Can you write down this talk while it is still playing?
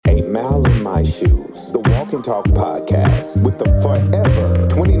A Mile in My Shoes, the Walk and Talk podcast with the forever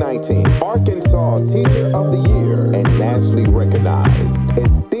 2019 Arkansas Teacher of the Year and nationally recognized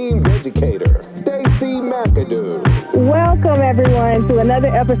esteemed educator, Stacey McAdoo. Welcome, everyone, to another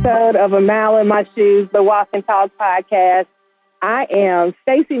episode of A Mile in My Shoes, the Walk and Talk podcast. I am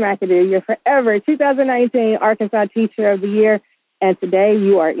Stacey McAdoo, your forever 2019 Arkansas Teacher of the Year, and today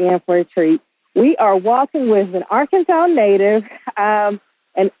you are in for a treat. We are walking with an Arkansas native, and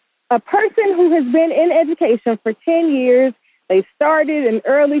a person who has been in education for 10 years. They started in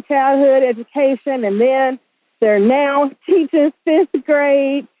early childhood education, and then they're now teaching fifth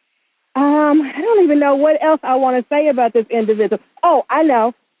grade. I don't even know what else I want to say about this individual. Oh, I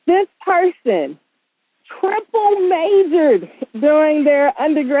know. This person triple majored during their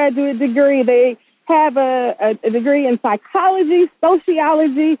undergraduate degree. They have a degree in psychology,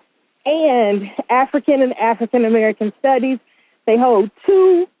 sociology, and African American studies. They hold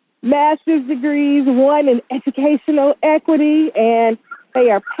 2 master's degrees, one in educational equity, and they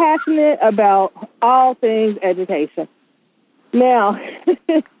are passionate about all things education. Now,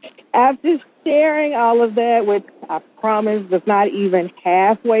 after sharing all of that, which I promise does not even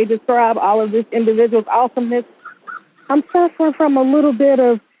halfway describe all of this individual's awesomeness, I'm suffering from a little bit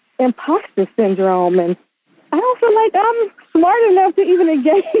of imposter syndrome, and I don't feel like I'm smart enough to even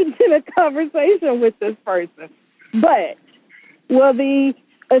engage in a conversation with this person. But will the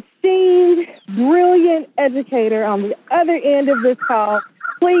esteemed, brilliant educator on the other end of this call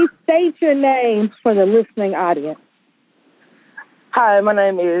please state your name for the listening audience? Hi, my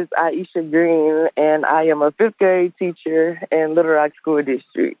name is Iesha Green, and I am a 5th grade teacher in Little Rock School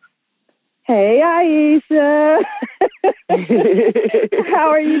District. Hey, Iesha. How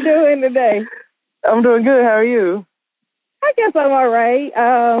are you doing today? I'm doing good. How are you? I guess I'm all right.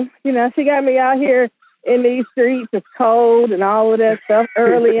 She got me out here in these streets. It's cold and all of that stuff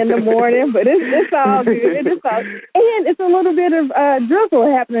early in the morning, but it's all good. And it's a little bit of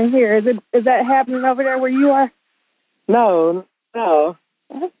drizzle happening here. Is that happening over there where you are? No. Okay,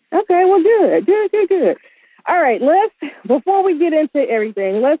 well, good. All right, before we get into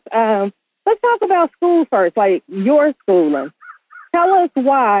everything, let's talk about school first, like your schooling. Tell us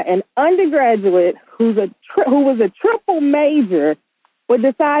why an undergraduate who was a triple major would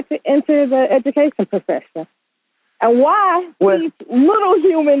decide to enter the education profession, and why these little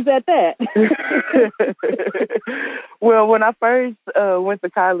humans at that. Well, when I first went to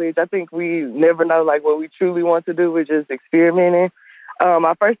college, I think we never know like what we truly want to do. We're just experimenting.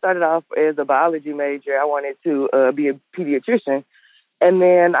 I first started off as a biology major. I wanted to be a pediatrician, and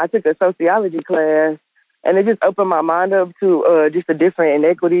then I took a sociology class. And it just opened my mind up to just the different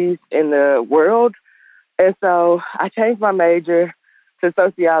inequities in the world. And so I changed my major to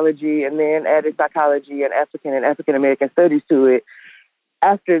sociology and then added psychology and African American studies to it.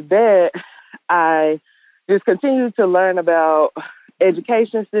 After that, I just continued to learn about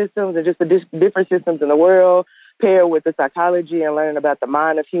education systems and just the different systems in the world, paired with the psychology and learning about the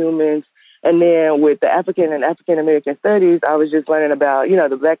mind of humans. And then with the African American studies, I was just learning about,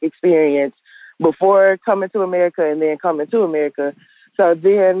 the Black experience before coming to America and then coming to America. So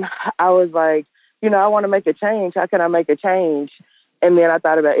then I was like, I want to make a change. How can I make a change? And then I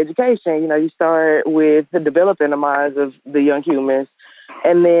thought about education. You start with the developing the minds of the young humans.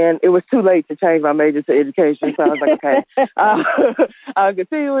 And then it was too late to change my major to education. So I was like, okay, I'll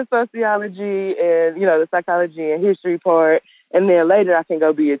continue with sociology and, the psychology and history part. And then later I can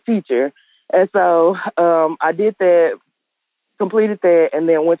go be a teacher. And so I did that, completed that, and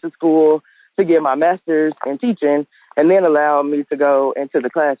then went to school to get my master's in teaching, and then allowed me to go into the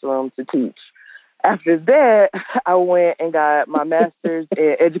classroom to teach. After that, I went and got my master's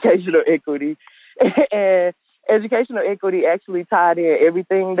in educational equity. And educational equity actually tied in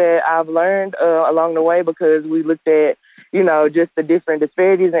everything that I've learned along the way, because we looked at, just the different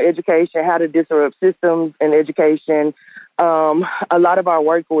disparities in education, how to disrupt systems in education. A lot of our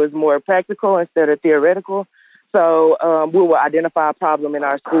work was more practical instead of theoretical. So we will identify a problem in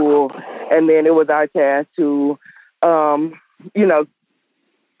our school, and then it was our task to,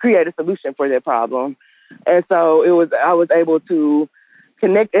 create a solution for that problem. And so I was able to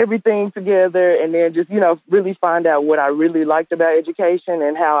connect everything together and then just, really find out what I really liked about education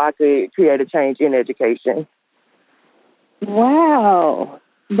and how I could create a change in education. Wow.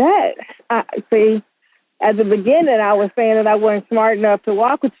 See, at the beginning, I was saying that I wasn't smart enough to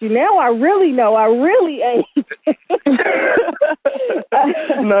walk with you. Now I really know I really ain't.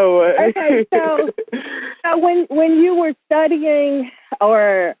 No way. Okay, so when you were studying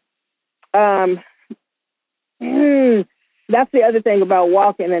or that's the other thing about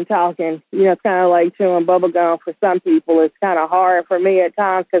walking and talking. You know, it's kind of like chewing bubble gum for some people. It's kind of hard for me at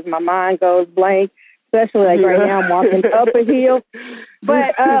times because my mind goes blank, especially like right now I'm walking up a hill.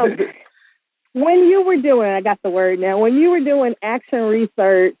 But when you were doing, I got the word now, when you were doing action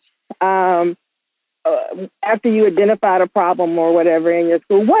research, after you identified a problem or whatever in your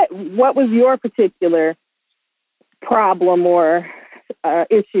school, what was your particular problem or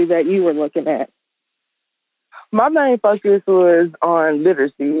issue that you were looking at? My main focus was on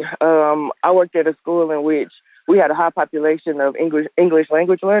literacy. I worked at a school in which we had a high population of English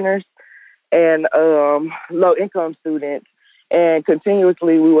language learners and low income students, and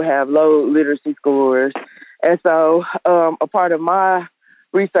continuously we would have low literacy scores. And so a part of my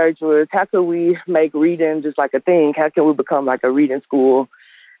research was, how could we make reading just like a thing? How can we become like a reading school?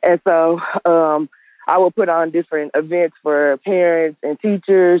 And so I would put on different events for parents and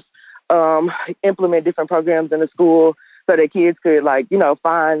teachers, implement different programs in the school so that kids could, like, you know,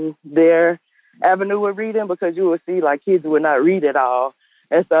 find their avenue of reading, because you would see like kids would not read at all.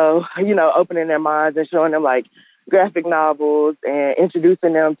 And so, you know, opening their minds and showing them like graphic novels and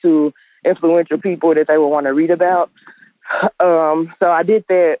introducing them to influential people that they would want to read about. So I did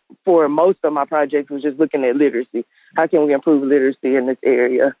that for most of my projects, was just looking at literacy. How can we improve literacy in this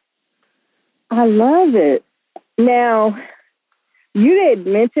area? I love it. Now, you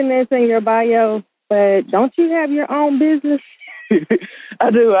didn't mention this in your bio, but don't you have your own business?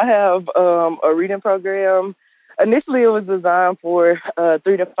 I do. I have a reading program. Initially, it was designed for 3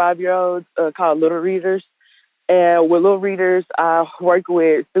 to 5 year olds called Little Readers. And with Little Readers, I work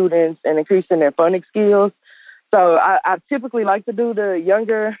with students and increasing their phonics skills. So I typically like to do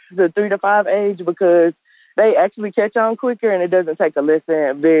the 3 to 5 age, because they actually catch on quicker and it doesn't take a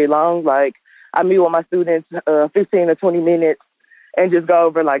lesson very long. Like, I meet with my students 15 to 20 minutes and just go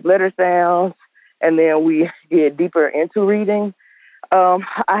over like letter sounds, and then we get deeper into reading. I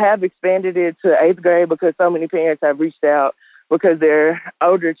have expanded it to 8th grade because so many parents have reached out because their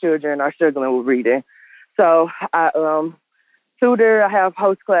older children are struggling with reading. So I tutor. I have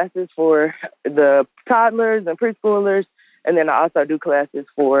host classes for the toddlers and preschoolers, and then I also do classes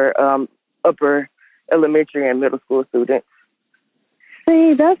for upper elementary and middle school students.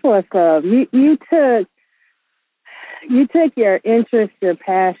 See, that's what's up. You took your interest, your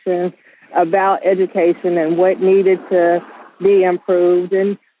passion about education and what needed to be improved,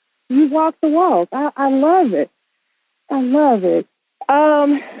 and you walked the walk. I love it. I love it.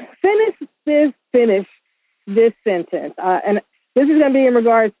 Finish this sentence, and this is going to be in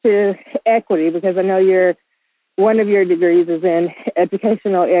regards to equity, because I know one of your degrees is in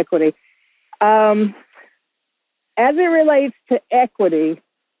educational equity. As it relates to equity,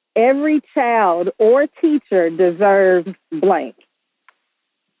 every child or teacher deserves blank.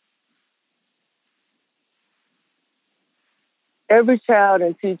 Every child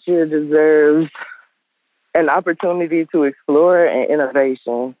and teacher deserves an opportunity to explore and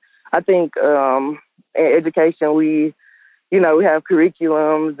innovation. I think in education, we have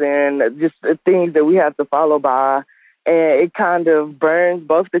curriculums and just things that we have to follow by, and it kind of burns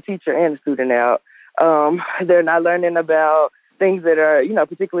both the teacher and the student out. They're not learning about things that are,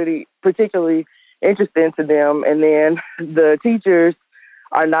 particularly interesting to them, and then the teachers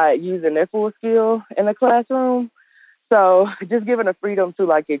are not using their full skill in the classroom. So just giving the freedom to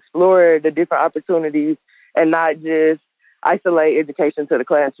like explore the different opportunities and not just isolate education to the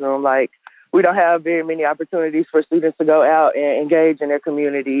classroom. Like, we don't have very many opportunities for students to go out and engage in their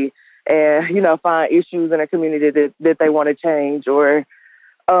community and, find issues in their community that they want to change, or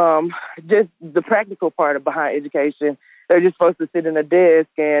just the practical part behind education. They're just supposed to sit in a desk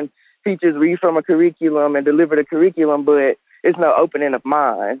and teachers read from a curriculum and deliver the curriculum, but it's no opening of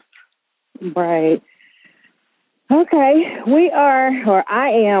minds. Right. Okay. I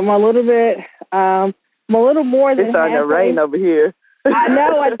am a little bit, I'm a little more than It's starting to rain over here. I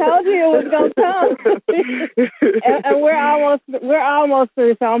know. I told you it was going to come. and we're almost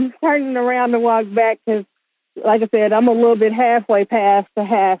through. So I'm turning around to walk back because, like I said, I'm a little bit halfway past the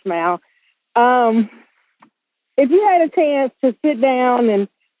half mile. If you had a chance to sit down and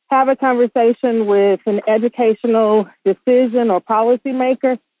have a conversation with an educational decision or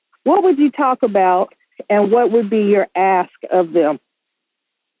policymaker, what would you talk about, and what would be your ask of them?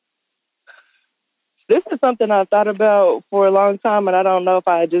 This is something I've thought about for a long time, and I don't know if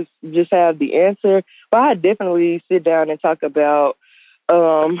I just have the answer, but I definitely sit down and talk about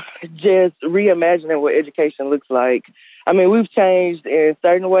just reimagining what education looks like. I mean, we've changed in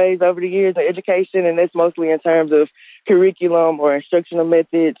certain ways over the years in education, and that's mostly in terms of curriculum or instructional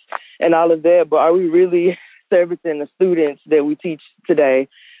methods and all of that, but are we really servicing the students that we teach today?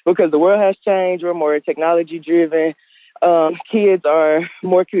 Because the world has changed. We're more technology-driven. Kids are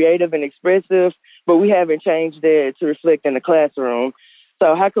more creative and expressive, but we haven't changed that to reflect in the classroom.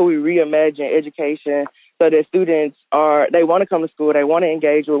 So how can we reimagine education so that students they want to come to school, they want to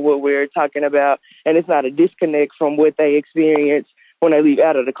engage with what we're talking about, and it's not a disconnect from what they experience when they leave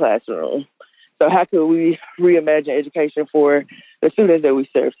out of the classroom. So how can we reimagine education for the students that we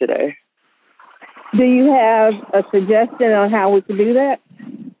serve today? Do you have a suggestion on how we can do that?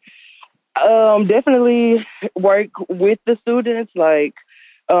 Definitely work with the students, like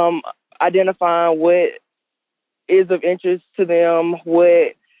um, identifying what is of interest to them,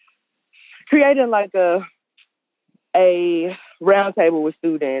 what creating like a roundtable with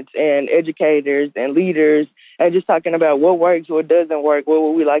students and educators and leaders, and just talking about what works, what doesn't work, what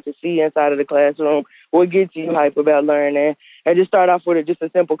would we like to see inside of the classroom, what gets you hype about learning, and just start off with just a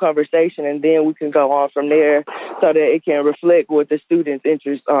simple conversation, and then we can go on from there so that it can reflect what the students'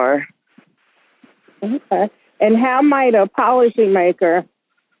 interests are. Okay. And how might a policymaker,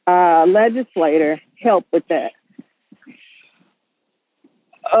 legislator help with that?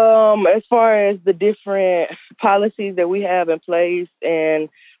 As far as the different policies that we have in place, and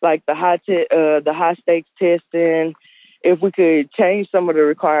like the high stakes testing, if we could change some of the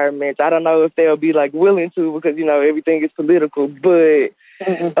requirements, I don't know if they'll be like willing to, because everything is political. But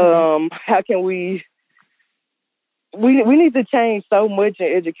how can we need to change so much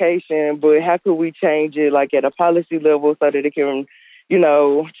in education, but how could we change it like at a policy level so that it can,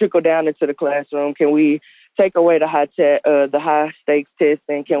 trickle down into the classroom? Can we take away the high stakes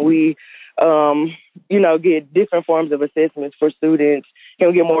testing? Can we, get different forms of assessments for students? Can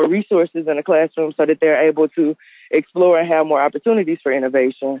we get more resources in the classroom so that they're able to explore and have more opportunities for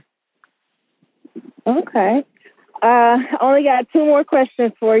innovation? Okay. Only got two more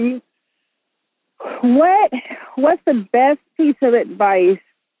questions for you. What's the best piece of advice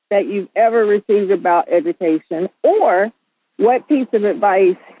that you've ever received about education, or what piece of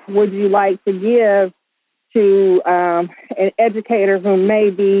advice would you like to give to an educator who may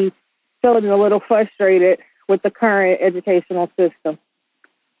be feeling a little frustrated with the current educational system?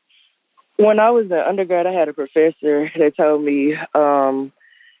 When I was an undergrad, I had a professor that told me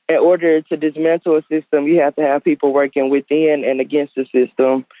in order to dismantle a system, you have to have people working within and against the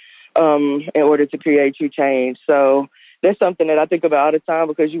system in order to create true change. So that's something that I think about all the time,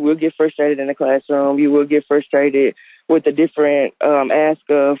 because you will get frustrated in the classroom. You will get frustrated with the different ask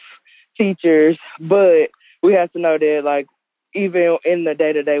of teachers. But we have to know that, like, even in the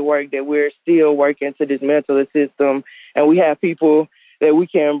day-to-day work, that we're still working to dismantle the system. And we have people that we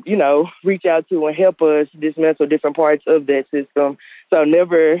can, reach out to and help us dismantle different parts of that system. So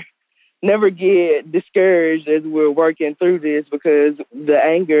never get discouraged as we're working through this, because the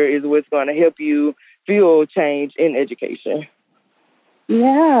anger is what's going to help you feel change in education.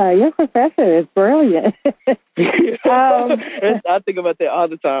 Yeah, your professor is brilliant. I think about that all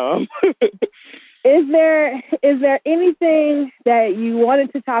the time. Is there anything that you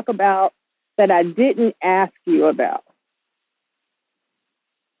wanted to talk about that I didn't ask you about?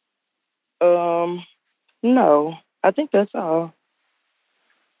 No, I think that's all.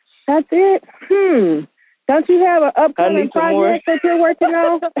 That's it? Don't you have an upcoming project that you're working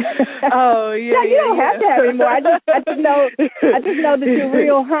on? Oh, yeah. No, you don't have to have any more. I just know that you're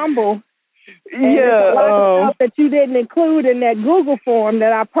real humble. And there's a lot of stuff that you didn't include in that Google form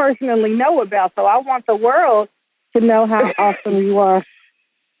that I personally know about. So I want the world to know how awesome you are.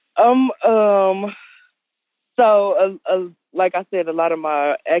 So, like I said, a lot of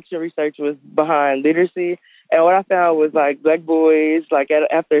my action research was behind literacy. And what I found was, like, Black boys, like,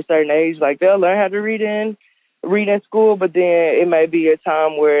 after a certain age, like, they'll learn how to read in school, but then it may be a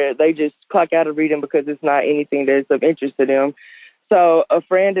time where they just clock out of reading because it's not anything that's of interest to them. So a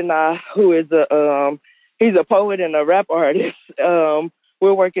friend and I, who is he's a poet and a rap artist,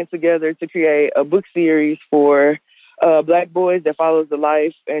 we're working together to create a book series for Black boys that follows the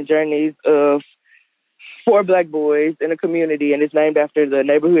life and journeys of 4 Black boys in a community, and it's named after the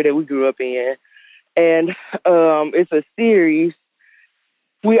neighborhood that we grew up in. And it's a series.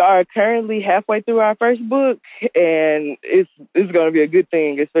 We are currently halfway through our first book, and it's going to be a good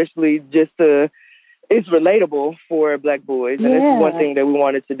thing, especially it's relatable for Black boys, and it's one thing that we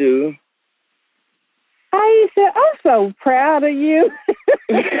wanted to do. Iesha, I'm so proud of you,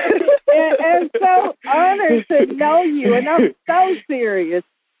 and so honored to know you, and I'm so serious.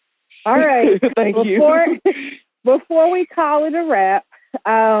 All right, Thank you. Before we call it a wrap,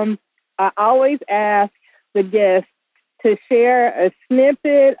 I always ask the guests to share a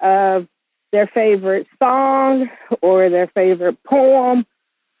snippet of their favorite song or their favorite poem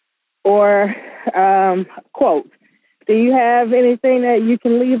or quote. Do you have anything that you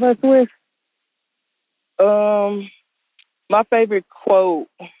can leave us with? My favorite quote,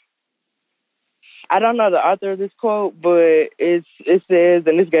 I don't know the author of this quote, but it says,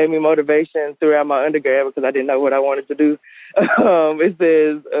 and this gave me motivation throughout my undergrad because I didn't know what I wanted to do. It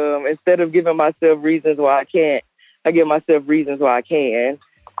says, instead of giving myself reasons why I can't, I give myself reasons why I can.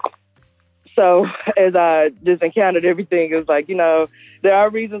 So as I just encountered everything, it was like, there are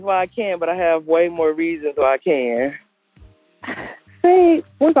reasons why I can, but I have way more reasons why I can. See,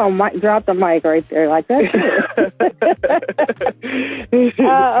 we're going to drop the mic right there like that.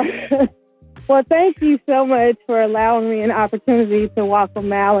 Well, thank you so much for allowing me an opportunity to walk a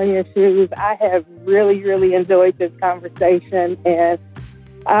mile in your shoes. I have really, really enjoyed this conversation. And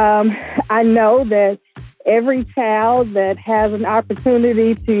I know that every child that has an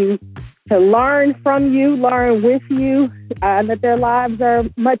opportunity to learn from you, learn with you, that their lives are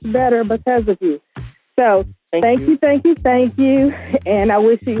much better because of you. So thank you. And I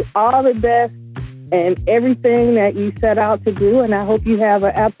wish you all the best and everything that you set out to do. And I hope you have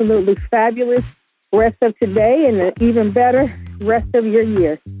an absolutely fabulous rest of today and an even better rest of your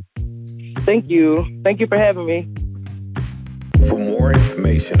year. Thank you. Thank you for having me. For more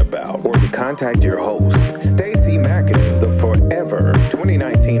information about or to contact your host, Stacey McAdoo, the